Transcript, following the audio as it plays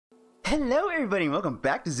Hello everybody, and welcome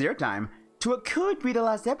back to Xero-Time, to what could be the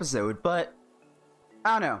last episode, but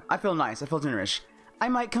I don't know, I feel nice, I feel generous. I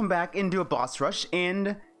might come back and do a boss rush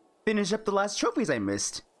and finish up the last trophies I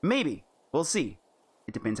missed. Maybe. We'll see.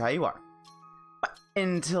 It depends how you are. But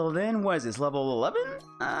until then, what is this, level 11?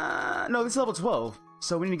 No, this is level 12.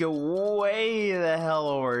 So we need to go way the hell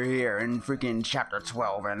over here in freaking chapter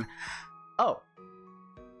 12 and... Oh.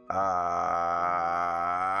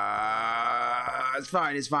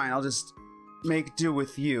 It's fine. I'll just make do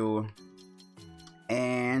with you.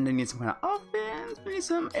 And I need some kind of offense. We need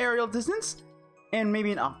some aerial distance. And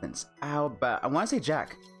maybe an offense. How about... I want to say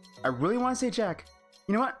Jack. I really want to say Jack.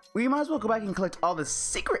 You know what? We might as well go back and collect all the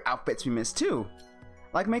secret outfits we missed too.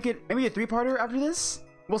 Like make it maybe a 3-parter after this?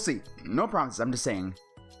 We'll see. No promises, I'm just saying.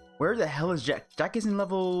 Where the hell is Jack? Jack is in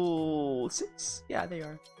level 6? Yeah, they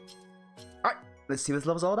are. Alright, let's see what this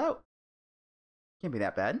level's all about. Can't be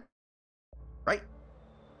that bad. Right?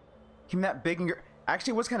 Came that big and...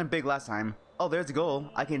 Actually, it was kind of big last time. Oh, there's the goal.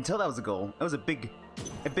 I can tell that was a goal. It was a big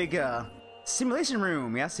simulation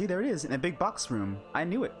room. Yeah, see, there it is. In a big box room. I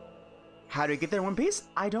knew it. How do we get there in one piece?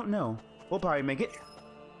 I don't know. We'll probably make it.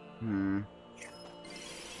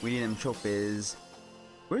 We need them trophies.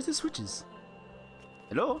 Where's the switches?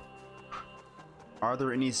 Hello? Are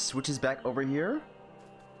there any switches back over here?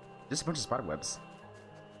 Just a bunch of spider webs.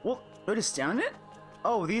 Well, they're just standing it?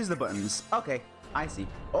 Oh, these are the buttons. Okay, I see.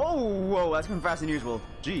 Oh, whoa, that's going faster than usual.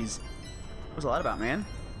 Jeez. What's a lot about, man?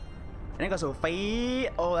 And it got so fade.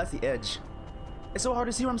 Oh, that's the edge. It's so hard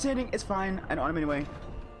to see where I'm standing. It's fine. I know I'm anyway.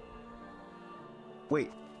 Wait,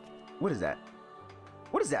 what is that?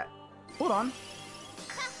 What is that? Hold on.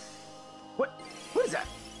 What is that?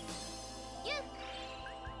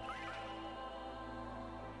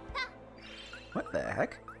 What the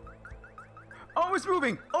heck? Oh, it's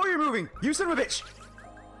moving! Oh, you're moving! You son of a bitch!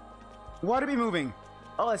 Why'd it be moving?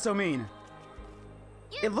 Oh, that's so mean.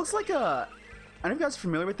 It looks like a... I don't know if you guys are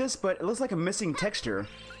familiar with this, but it looks like a missing texture.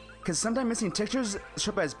 Because sometimes missing textures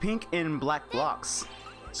show up as pink and black blocks.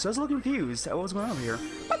 So I was a little confused at what was going on over here.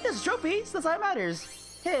 But this trophy, so that's all that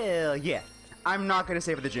matters. Hell yeah. I'm not going to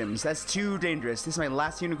save for the gyms. That's too dangerous. This is my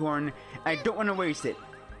last unicorn, and I don't want to waste it.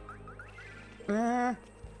 The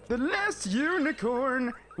last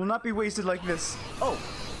unicorn will not be wasted like this. Oh.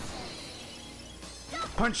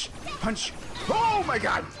 Punch. Punch. Oh my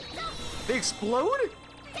god. They explode?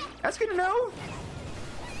 That's good to know.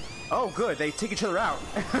 Oh, good. They take each other out.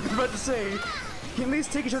 I was about to say, can you at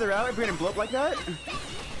least take each other out if you're going to blow up like that?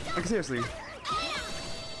 Like, seriously.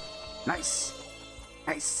 Nice.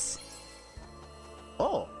 Nice.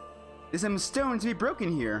 Oh. There's some stone to be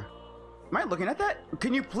broken here. Am I looking at that?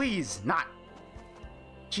 Can you please not?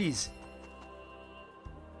 Jeez.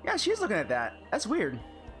 Yeah, she's looking at that. That's weird.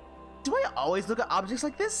 Do I always look at objects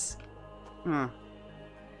like this? Huh.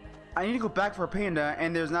 I need to go back for a panda,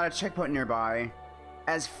 and there's not a checkpoint nearby.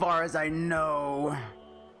 As far as I know.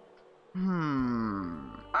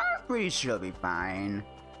 I'm pretty sure it'll be fine.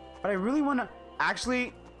 But I really want to...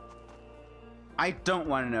 Actually, I don't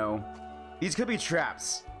want to know. These could be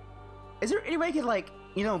traps. Is there any way I could, like,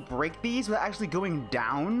 you know, break these without actually going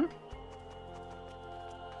down?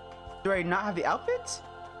 Do I not have the outfit?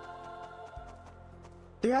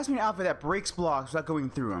 There has to be an outfit that breaks blocks without going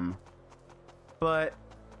through them. But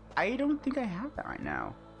I don't think I have that right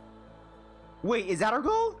now. Wait, is that our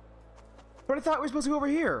goal? But I thought we were supposed to go over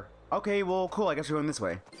here. Okay, well, cool. I guess we're going this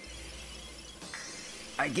way.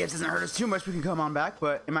 I guess it doesn't hurt us too much. We can come on back,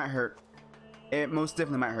 but it might hurt. It most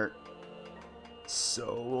definitely might hurt.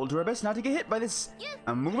 So we'll do our best not to get hit by this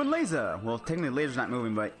moving laser. Well, technically, the laser's not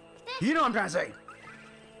moving, but you know what I'm trying to say.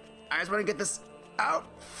 I just want to get this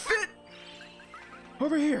outfit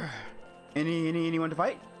over here. Anyone to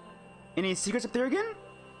fight? Any secrets up there again?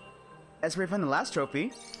 That's where we found the last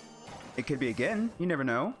trophy. It could be again. You never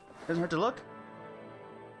know. Doesn't hurt to look.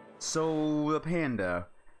 So the panda.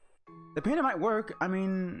 The panda might work. I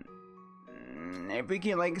mean, if we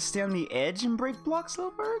can like stay on the edge and break blocks,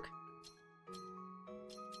 it'll work.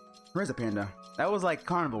 Where's the panda? That was like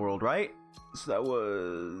Carnival World, right? So that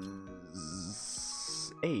was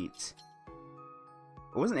 8.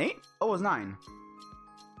 It wasn't 8? Oh, it was 9.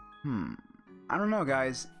 I don't know,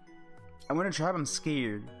 guys. I want to try, but I'm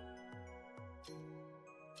scared.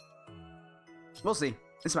 We'll see.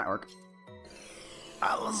 This might work.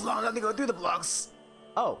 As long as I can go through the blocks.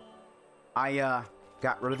 Oh. I,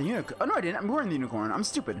 got rid of the unicorn. Oh, no, I didn't. I'm wearing the unicorn. I'm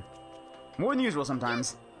stupid. More than usual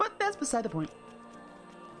sometimes. But that's beside the point.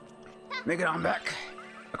 Make it on back.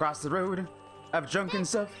 Across the road. I have junk and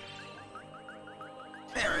stuff.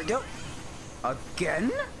 There we go.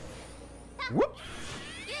 Again? Whoop.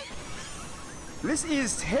 This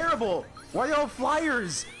is terrible. Why are they all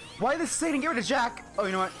flyers?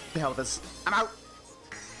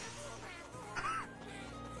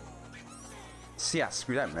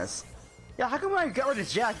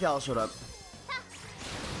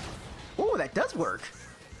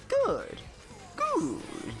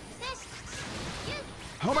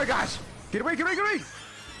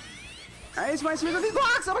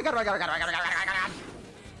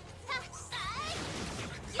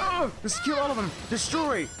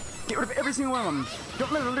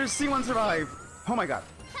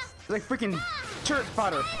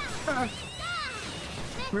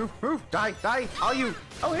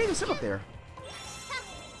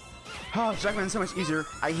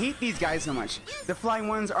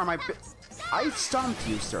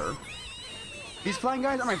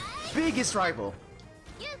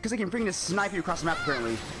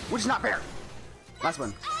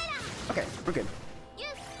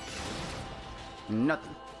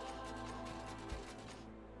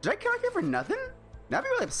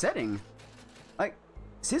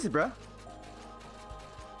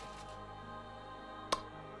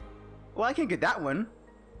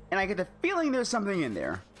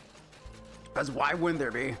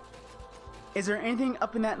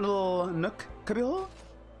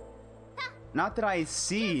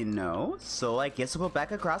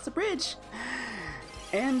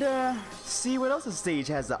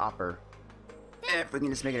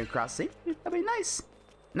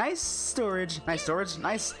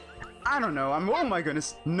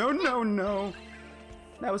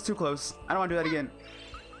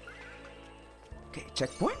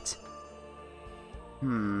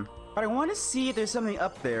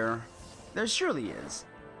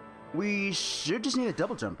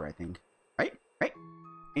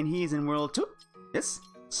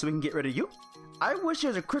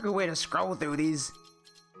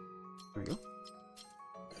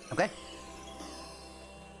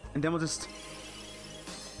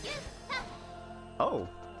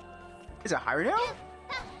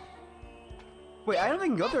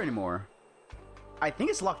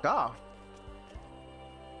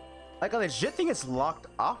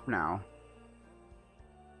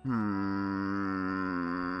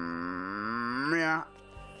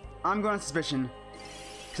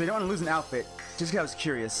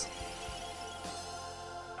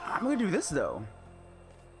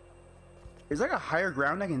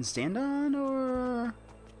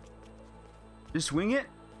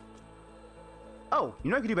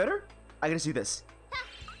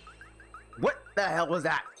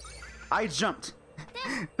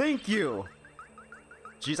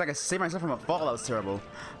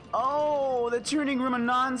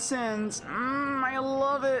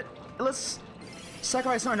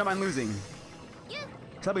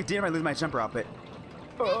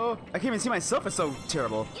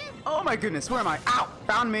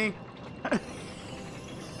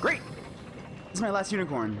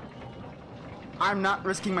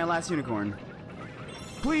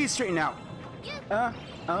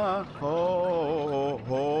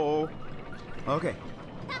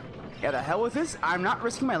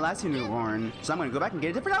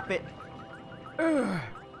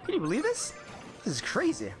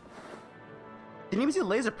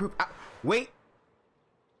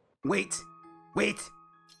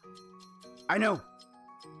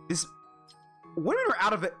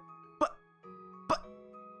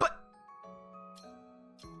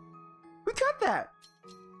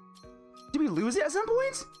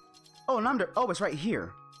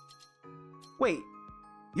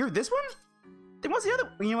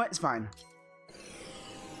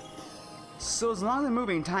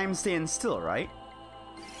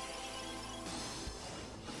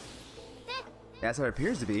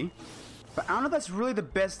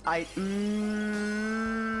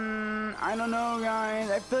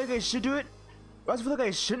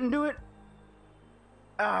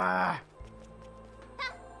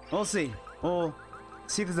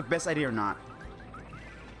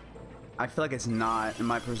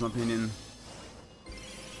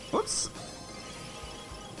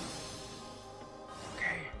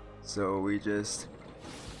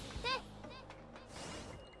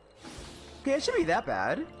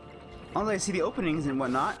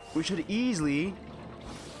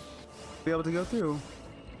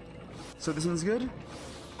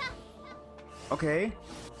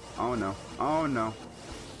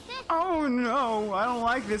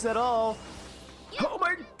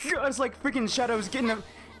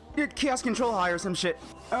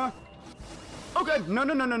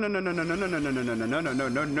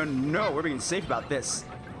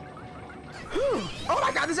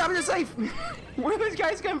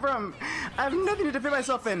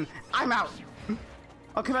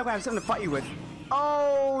 I'll come back when I have something to fight you with.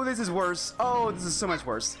 Oh, this is worse. Oh, this is so much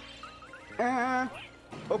worse.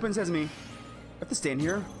 Open sesame. I have to stand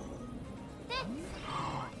here.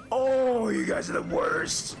 Oh, you guys are the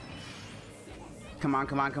worst. Come on,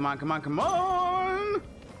 come on, come on, come on, come on.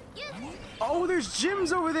 Oh, there's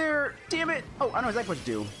gyms over there. Damn it. Oh, I know exactly what to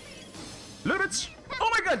do. Look at. Oh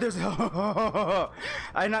my god, there's.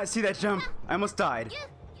 I did not see that jump. I almost died.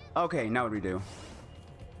 Okay, now what do we do?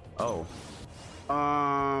 Oh.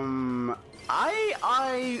 I'm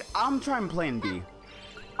trying plan B.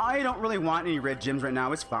 I don't really want any red gems right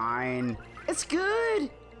now. It's fine. It's good.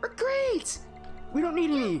 We're great. We don't need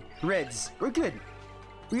any reds. We're good.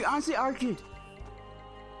 We honestly are good.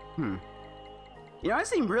 You know, I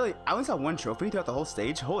only saw one trophy throughout the whole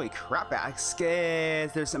stage. Holy crap, I guess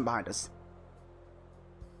there's something behind us.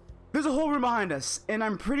 There's a whole room behind us, and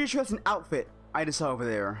I'm pretty sure that's an outfit I just saw over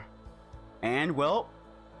there. And, well,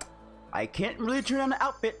 I can't really turn on the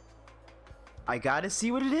outfit. I gotta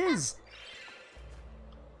see what it is.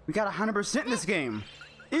 We got 100% in this game.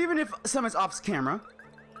 Even if some is off camera.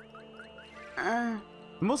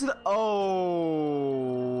 Most of the...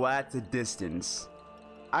 Oh, that's a distance.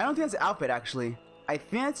 I don't think that's the outfit, actually. I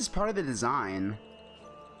think that's just part of the design.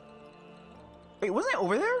 Wait, wasn't it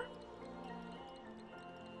over there?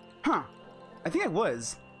 Huh. I think it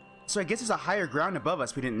was. So I guess there's a higher ground above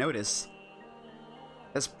us we didn't notice.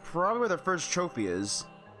 That's probably where the first trophy is.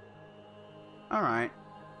 Alright.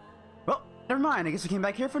 Well, never mind. I guess we came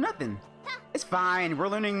back here for nothing. It's fine. We're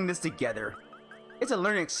learning this together. It's a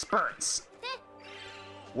learning experience.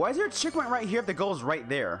 Why is there a checkpoint right here if the goal is right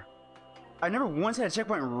there? I never once had a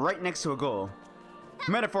checkpoint right next to a goal.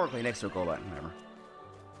 Metaphorically next to a goal, but whatever.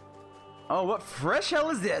 Oh, what fresh hell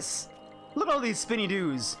is this? Look at all these spinny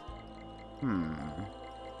doos.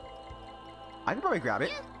 I could probably grab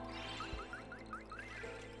it.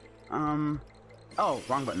 Oh,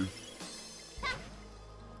 wrong button.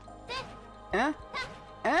 Oh,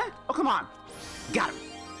 come on. Got him.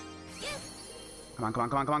 Come on, come on,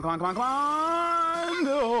 come on, come on, come on, come on, come on.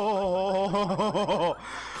 No.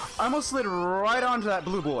 I almost slid right onto that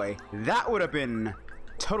blue boy. That would have been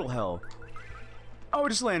total hell. Oh,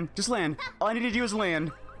 just land. Just land. All I need to do is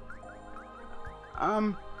land.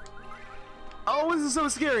 Oh, this is so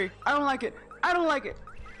scary. I don't like it. I don't like it.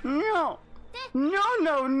 No. No,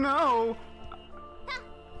 no, no.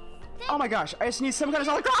 Oh my gosh. I just need some kind of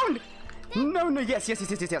solid ground. No, no. Yes, yes,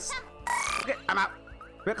 yes, yes, yes, yes. Okay, I'm out.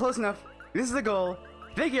 We're close enough. This is the goal.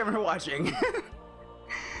 Thank you everyone for watching.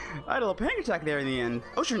 I had a little panic attack there in the end.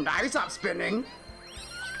 Ocean Dive, stop spinning.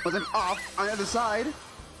 Wasn't off on the other side.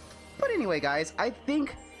 But anyway, guys, I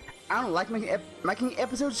think I don't like making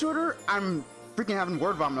episodes shorter. I'm freaking having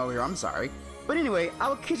word vomit over here. I'm sorry. But anyway,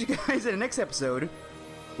 I'll catch you guys in the next episode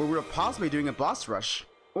where we're possibly doing a boss rush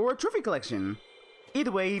or a trophy collection.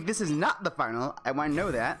 Either way, this is not the final. I want to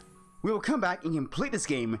know that. We will come back and complete this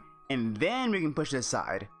game, and then we can push it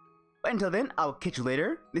aside. But until then, I'll catch you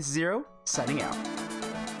later. This is Xero, signing out.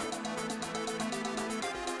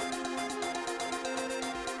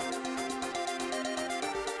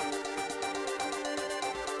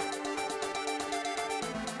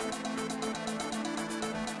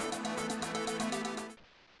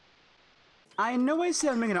 I know I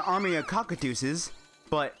said I'm making an army of cockadooses,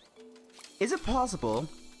 but is it possible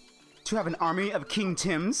to have an army of King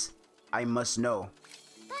Tims? I must know.